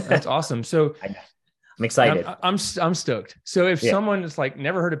 That's awesome. So I'm excited. I'm stoked. So if someone is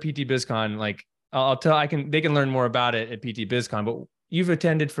never heard of PT BizCon, they can learn more about it at PT BizCon, but you've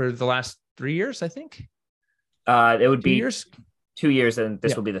attended for the last 3 years, I think. It would 2 be years. 2 years, and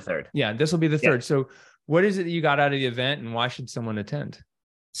this will be the third. Yeah, this will be the third. Yeah. So what is it that you got out of the event, and why should someone attend?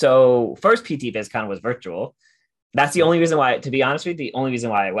 So first PT VizCon was virtual. That's the only reason why, to be honest with you, the only reason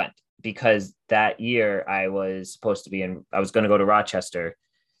why I went, because that year I was supposed to be I was going to go to Rochester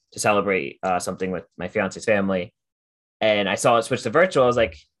to celebrate something with my fiance's family. And I saw it switch to virtual. I was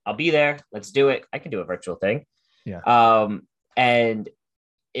like, I'll be there. Let's do it. I can do a virtual thing. Yeah. And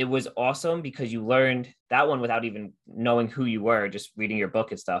it was awesome because you learned that one without even knowing who you were, just reading your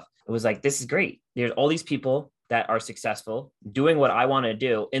book and stuff. It was like, this is great. There's all these people that are successful doing what I want to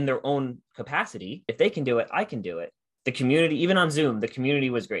do in their own capacity. If they can do it, I can do it. The community, even on Zoom, the community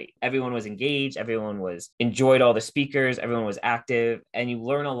was great. Everyone was engaged. Everyone was enjoyed all the speakers. Everyone was active. And you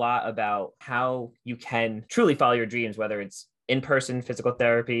learn a lot about how you can truly follow your dreams, whether it's in-person physical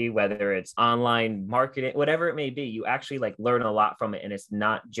therapy, whether it's online marketing, whatever it may be. You actually like learn a lot from it. And it's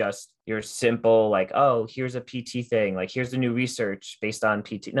not just your simple, like, oh, here's a PT thing. Like, here's the new research based on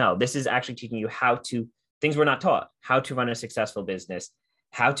PT. No, this is actually teaching you how to, things we're not taught, how to run a successful business,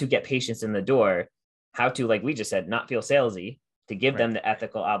 how to get patients in the door, how to, like we just said, not feel salesy, to give them the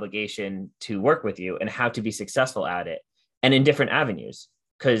ethical obligation to work with you, and how to be successful at it, and in different avenues.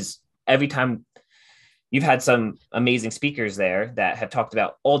 Because every time you've had some amazing speakers there that have talked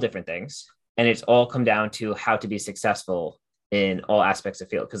about all different things, and it's all come down to how to be successful in all aspects of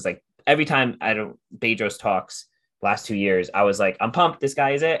field. Because like every time Bedros talks last 2 years, I was like, I'm pumped, this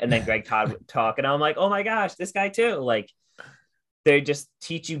guy is it. And then Greg Todd would talk, and I'm like, oh my gosh, this guy too. Like, they just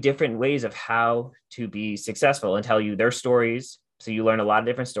teach you different ways of how to be successful and tell you their stories. So you learn a lot of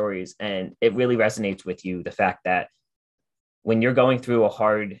different stories, and it really resonates with you. The fact that when you're going through a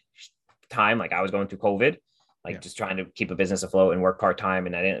hard time, like I was going through COVID, like just trying to keep a business afloat and work part-time,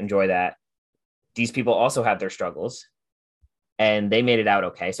 and I didn't enjoy that. These people also have their struggles, and they made it out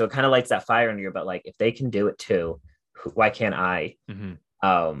okay. So it kind of lights that fire under your butt. Like, if they can do it too, why can't I?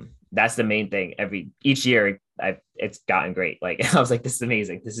 That's the main thing. Each year it's gotten great. Like, I was like, this is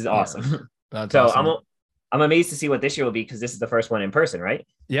amazing. This is awesome. That's so awesome. I'm amazed to see what this year will be, because this is the first one in person, right?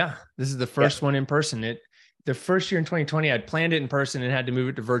 Yeah, this is the first one in person. The first year in 2020, I'd planned it in person and had to move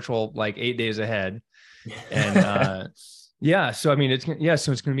it to virtual like 8 days ahead. And so I mean,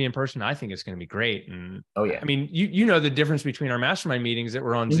 so it's going to be in person. I think it's going to be great. And I mean, you know the difference between our mastermind meetings that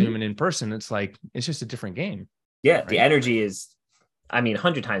were on Zoom and in person. It's like, it's just a different game. Yeah, right? The energy is,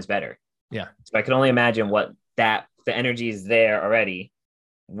 100 times better. Yeah. So I can only imagine the energy is there already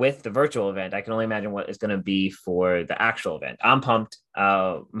with the virtual event. I can only imagine what it's going to be for the actual event. I'm pumped.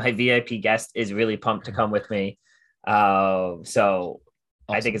 My VIP guest is really pumped to come with me. So awesome.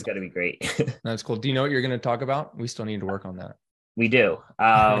 I think it's going to be great. That's cool. Do you know what you're going to talk about? We still need to work on that. We do.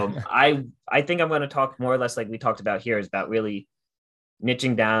 I think I'm going to talk more or less like we talked about here, is about really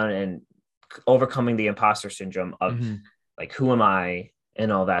niching down and overcoming the imposter syndrome of like, who am I,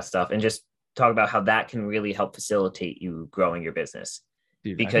 and all that stuff, and just talk about how that can really help facilitate you growing your business.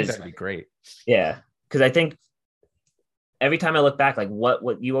 Dude, because that'd be great. Yeah. Because I think every time I look back, like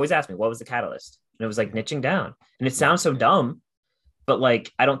what you always ask me, what was the catalyst? And it was like niching down. And it sounds so dumb, but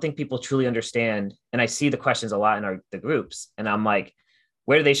like, I don't think people truly understand. And I see the questions a lot in the groups, and I'm like,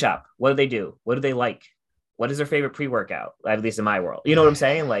 where do they shop? What do they do? What do they like? What is their favorite pre-workout? At least in my world, you know what I'm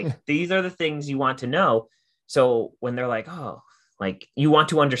saying? Like, these are the things you want to know. So when they're like, oh, like, you want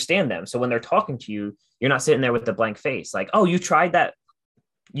to understand them. So when they're talking to you, you're not sitting there with a blank face. Like, oh, you tried that.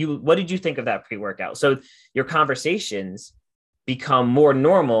 What did you think of that pre-workout? So your conversations become more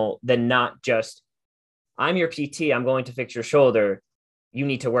normal than not just, I'm your PT, I'm going to fix your shoulder, you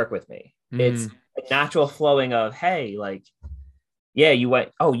need to work with me. It's a natural flowing of, hey, like, yeah, you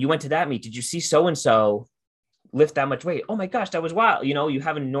went to that meet. Did you see so-and-so lift that much weight? Oh my gosh, that was wild. You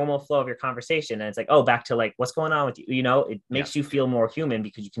have a normal flow of your conversation, and it's like, oh, back to like, what's going on with you? It makes you feel more human,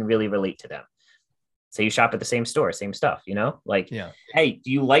 because you can really relate to them. So you shop at the same store, same stuff, like, hey, do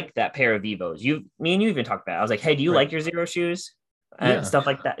you like that pair of Vivos? Me and you even talked about it. I was like, hey, do you like your Zero shoes? And stuff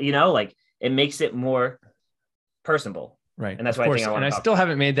like that, like, it makes it more personable. Right. And that's why I think I still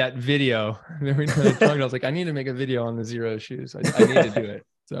haven't made that video. I was like, I need to make a video on the Zero shoes. I need to do it.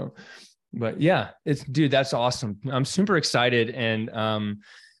 So, but yeah, dude, that's awesome. I'm super excited. And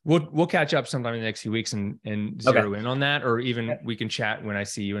we'll catch up sometime in the next few weeks and zero in on that, or even we can chat when I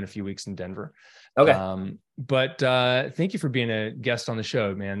see you in a few weeks in Denver. Okay. But thank you for being a guest on the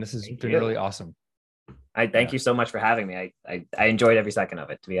show, man. This has been really awesome. I thank you so much for having me. I enjoyed every second of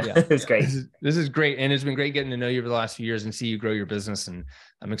it, to be honest. It's great. This is great. And it's been great getting to know you over the last few years and see you grow your business. And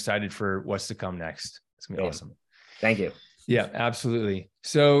I'm excited for what's to come next. It's gonna be awesome. Thank you. Yeah, absolutely.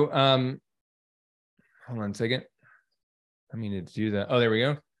 So hold on a second. I mean to do that. Oh, there we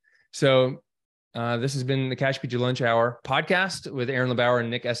go. So this has been the Cash PT Lunch Hour podcast with Aaron LeBauer and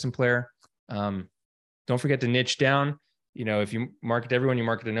Nick Esemplare. Don't forget to niche down. If you market to everyone, you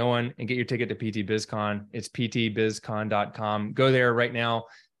market to no one, and get your ticket to PT BizCon. It's ptbizcon.com. Go there right now.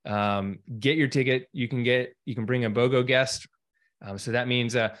 Get your ticket. You can bring a BOGO guest. So that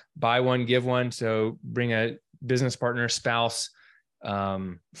means buy one, give one. So bring a business partner, spouse,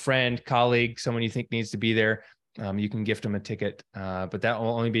 friend, colleague, someone you think needs to be there. You can gift them a ticket, but that will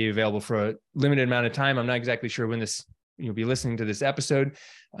only be available for a limited amount of time. I'm not exactly sure when you'll be listening to this episode,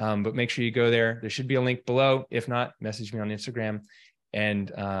 but make sure you go there. There should be a link below. If not, message me on Instagram,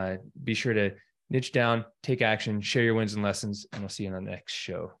 and be sure to niche down, take action, share your wins and lessons, and we'll see you on the next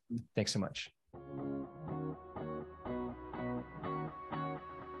show. Thanks so much.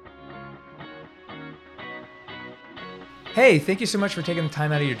 Hey, thank you so much for taking the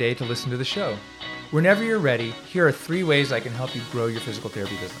time out of your day to listen to the show. Whenever you're ready, here are 3 ways I can help you grow your physical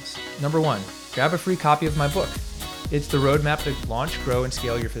therapy business. Number 1, grab a free copy of my book. It's the roadmap to launch, grow, and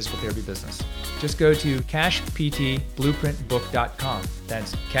scale your physical therapy business. Just go to cashptblueprintbook.com.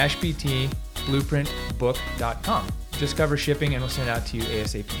 That's cashptblueprintbook.com. Just cover shipping and we'll send it out to you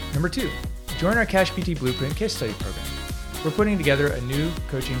ASAP. Number 2, join our Cash PT Blueprint case study program. We're putting together a new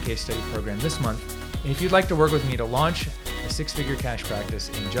coaching case study program this month. And if you'd like to work with me to launch a 6-figure cash practice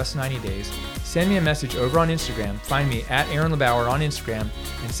in just 90 days, send me a message over on Instagram. Find me at Aaron LeBauer on Instagram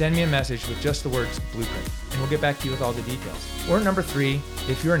and send me a message with just the words blueprint, and we'll get back to you with all the details. Or number 3,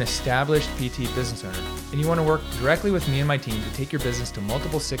 if you're an established PT business owner and you want to work directly with me and my team to take your business to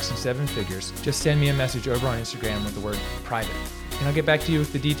multiple 6 and 7 figures, just send me a message over on Instagram with the word private, and I'll get back to you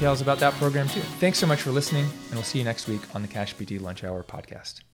with the details about that program too. Thanks so much for listening, and we'll see you next week on the Cash PT Lunch Hour podcast.